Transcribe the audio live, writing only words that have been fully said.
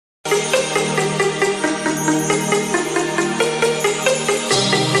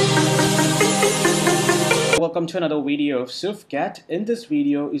welcome to another video of SwiftCat. In this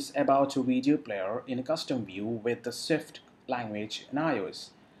video is about a video player in a custom view with the Swift language in iOS.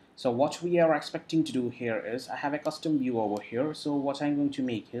 So what we are expecting to do here is I have a custom view over here. So what I'm going to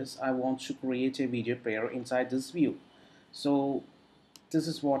make is I want to create a video player inside this view. So this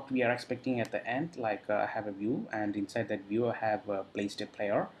is what we are expecting at the end. Like I have a view, and inside that view I have placed a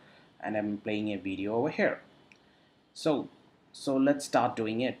player and I'm playing a video over here. So let's start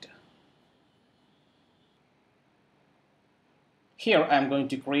doing it. Here I'm going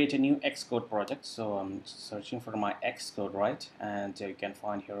to create a new Xcode project. So I'm searching for my Xcode, right? And you can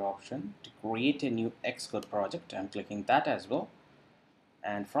find here option to create a new Xcode project. I'm clicking that as well.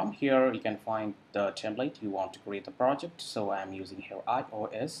 And from here you can find the template you want to create the project. So I'm using here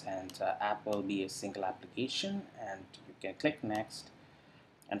iOS, and app will be a single application, and you can click next.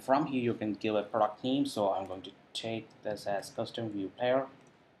 And from here you can give a product name. So I'm going to take this as Custom View Player.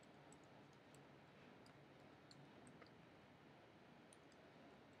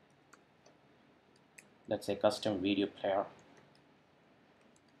 Let's say Custom Video Player.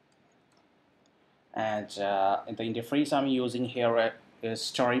 And in the interface I'm using here is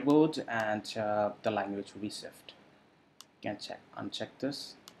storyboard, and the language will be Swift. You can uncheck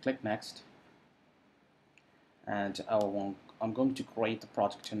this, click next, and I'm going to create the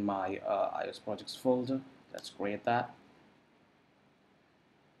project in my iOS projects folder. Let's create that.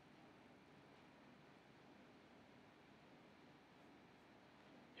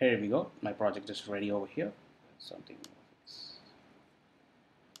 Here we go, my project is ready over here. Something it's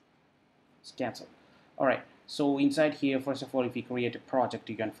cancelled. Alright, so inside here, first of all, if you create a project,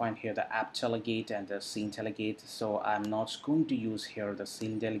 you can find here the app delegate and the scene delegate. So I'm not going to use here the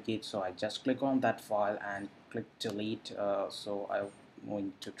scene delegate, so I just click on that file and click delete. So I'm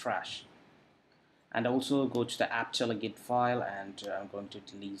going to trash, and also go to the app delegate file, and I'm going to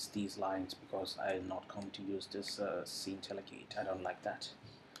delete these lines because I'm not going to use this scene delegate. I don't like that.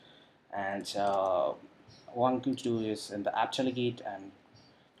 And what I'm going to do is in the app delegate and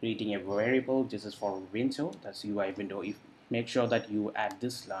creating a variable. This is for window, that's UI window. If make sure that you add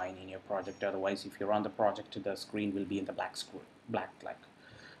this line in your project, otherwise if you run the project the screen will be in the black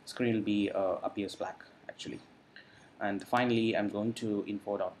screen will be appears black actually. And finally I'm going to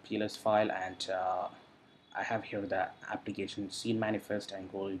import.pls file, and I have here the application scene manifest. I'm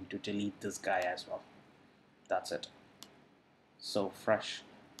going to delete this guy as well. That's it. So fresh.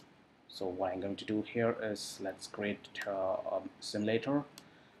 So what I'm going to do here is let's create a simulator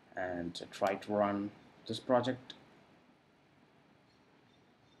and try to run this project.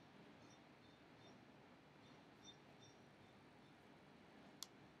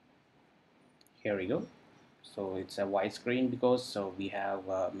 Here we go. So it's a white screen because we have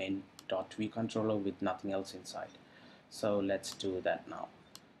a main.v controller with nothing else inside. So let's do that now.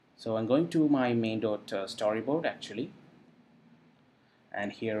 So I'm going to my main.storyboard actually,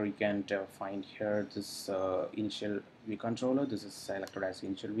 and here you can find here this initial V controller. This is selected as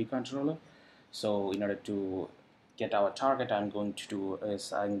initial V controller. So in order to get our target, I'm going to do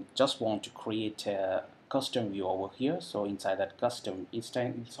is I just want to create a custom view over here. So inside that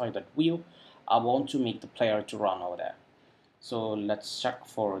inside that view, I want to make the player to run over there. So let's check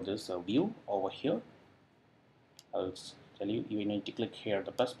for this view over here. I'll tell you, you need to click here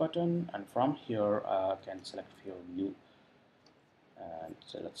the plus button, and from here can select your view. And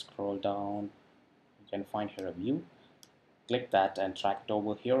so let's scroll down. You can find here a view. Click that and drag it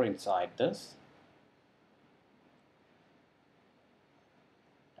over here inside this.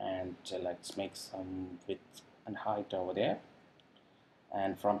 And let's make some width and height over there.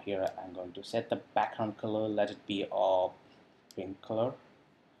 And from here I'm going to set the background color, let it be a pink color.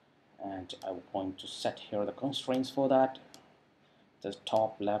 And I'm going to set here the constraints for that. The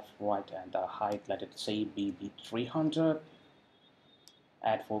top, left, right, and the height, let it say be 300.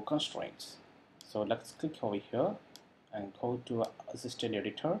 Add 4 constraints. So let's click over here and go to assistant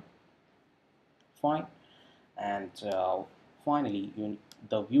editor. Fine. And finally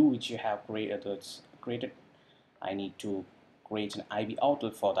the view which you have created, I need to create an IV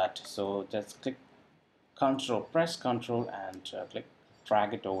outlet for that. So just click press Control and click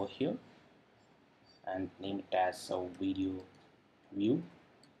drag it over here and name it as a video view.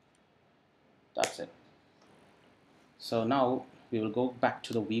 That's it. So now we will go back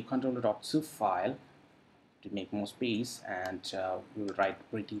to the vcontroller.swift file to make more space, and we will write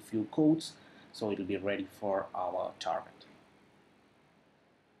pretty few codes so it will be ready for our target.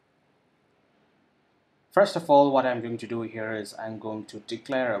 First of all, what I'm going to do here is I'm going to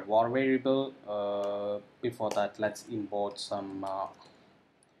declare a var variable. Before that, let's import some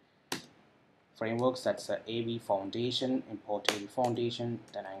frameworks. That's the AV Foundation. Import AV Foundation.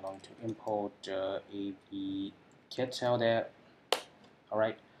 Then I'm going to import AVKit out there. All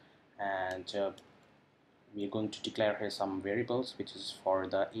right, and we're going to declare here some variables, which is for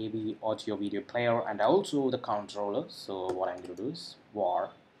the AV audio video player and also the controller. So what I'm going to do is var,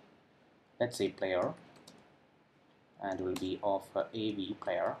 let's say player, and it will be of AV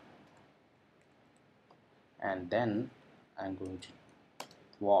player, and then I'm going to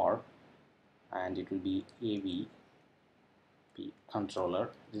var, and it will be AV controller.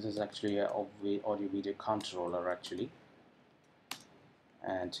 This is actually a audio video controller actually,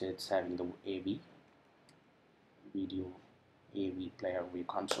 and it's having the AV video AV player view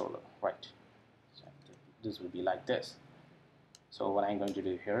controller, right? So this will be like this. So what I'm going to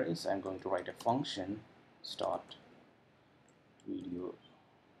do here is I'm going to write a function start video,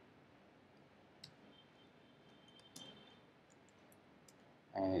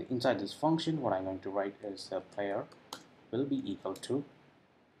 and inside this function what I'm going to write is the player will be equal to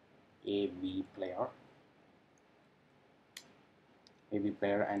AVPlayer,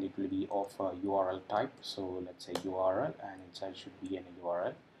 and it will be of a URL type. So let's say URL, and inside should be an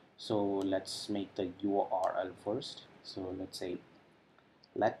URL. So let's make the URL first. So let's say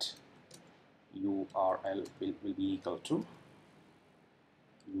let URL will be equal to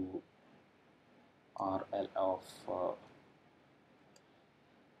URL of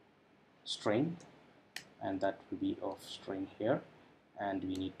string, and that will be of string here, and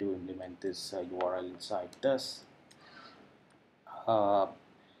we need to implement this URL inside this.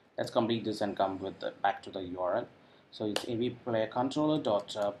 Let's complete this and come with back to the URL. So it's AVPlayer controller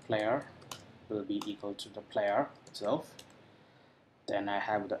dot player will be equal to the player itself. Then I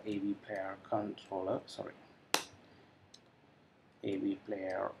have the AVPlayer controller,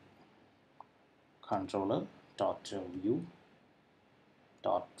 AVPlayer controller dot view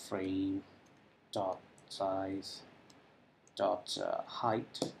dot frame dot size dot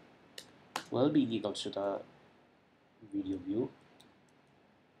height will be equal to the video view.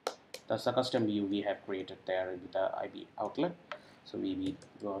 That's the custom view we have created there with the IB outlet. So we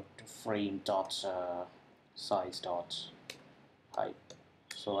go to frame dot size dot height.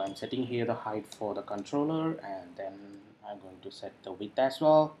 So I'm setting here the height for the controller, and then I'm going to set the width as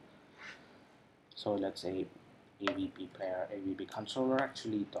well. So let's say AVP controller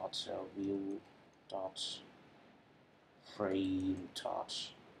actually dot view dot frame dot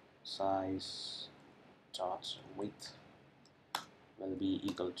size dot width will be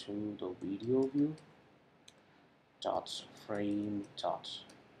equal to the video view dot frame dot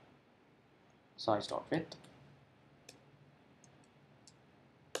size dot width,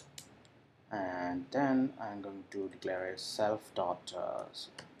 and then I'm going to declare a self dot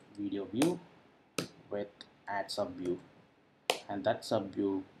video view with add subview, and that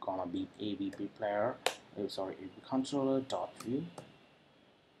subview gonna be AVPlayer AV controller dot view.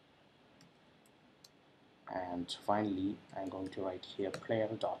 And finally I'm going to write here player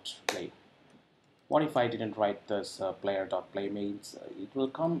dot play. What if I didn't write this player dot play? Means it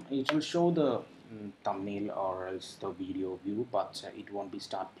will show the thumbnail or else the video view, but it won't be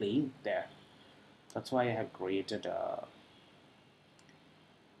start playing there. That's why I have created a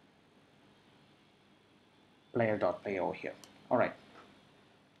player dot play over here. Alright,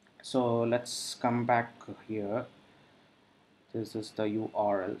 so let's come back here. This is the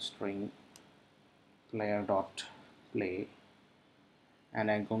URL string player dot play, and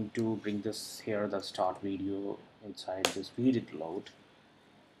I'm going to bring this here, the start video inside this video load.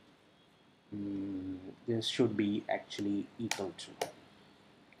 This should be actually equal to,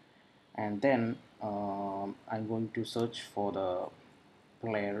 and then I'm going to search for the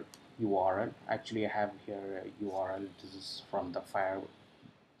player URL. Actually I have here a URL. This is from the file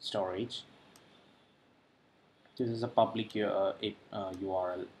storage. This is a public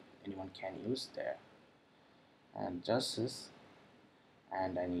URL anyone can use there, and just this,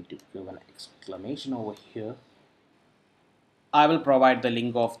 and I need to give an exclamation over here. I will provide the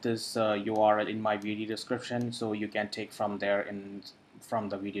link of this URL in my video description, so you can take from there from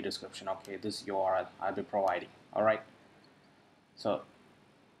the video description. Okay, this URL I'll be providing. All right, so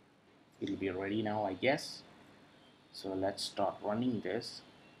it'll be ready now, I guess. So let's start running this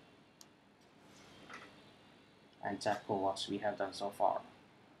and check for what we have done so far.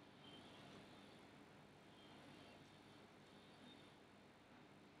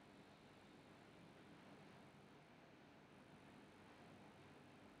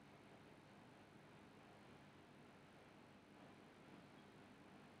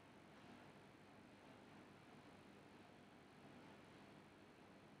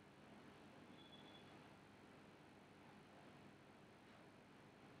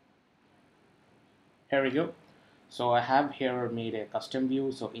 Here we go. So I have here made a custom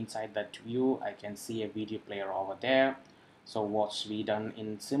view. So inside that view, I can see a video player over there. So what's we done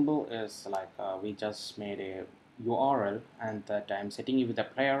in symbol is like we just made a URL, and that I'm setting it with the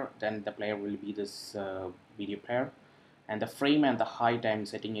player. Then the player will be this video player, and the frame and the height I'm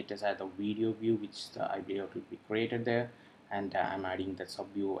setting it as the video view, which the IView will be created there. And I'm adding the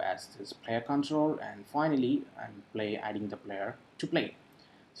sub view as this player control, and finally I'm adding the player to play.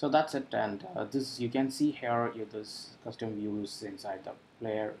 So that's it, and this you can see here this custom views inside the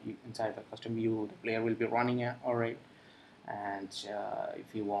player. Inside the custom view, the player will be running an array, and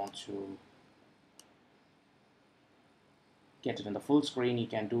if you want to get it in the full screen, you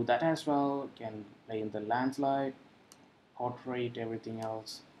can do that as well. You can play in the landslide, portrait, everything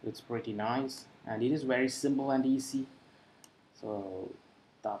else. It's pretty nice, and it is very simple and easy. So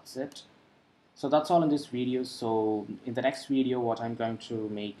that's it. So that's all in this video. So in the next video, what I'm going to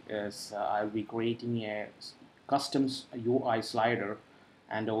make is I'll be creating a custom UI slider,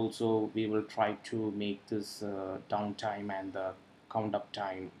 and also we will try to make this downtime and the count up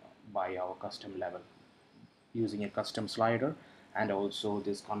time by our custom level using a custom slider, and also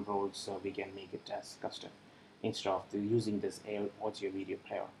this controls, so we can make it as custom instead of using this audio video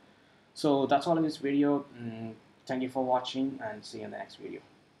player. So that's all in this video. Thank you for watching, and see you in the next video.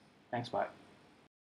 Thanks, bye.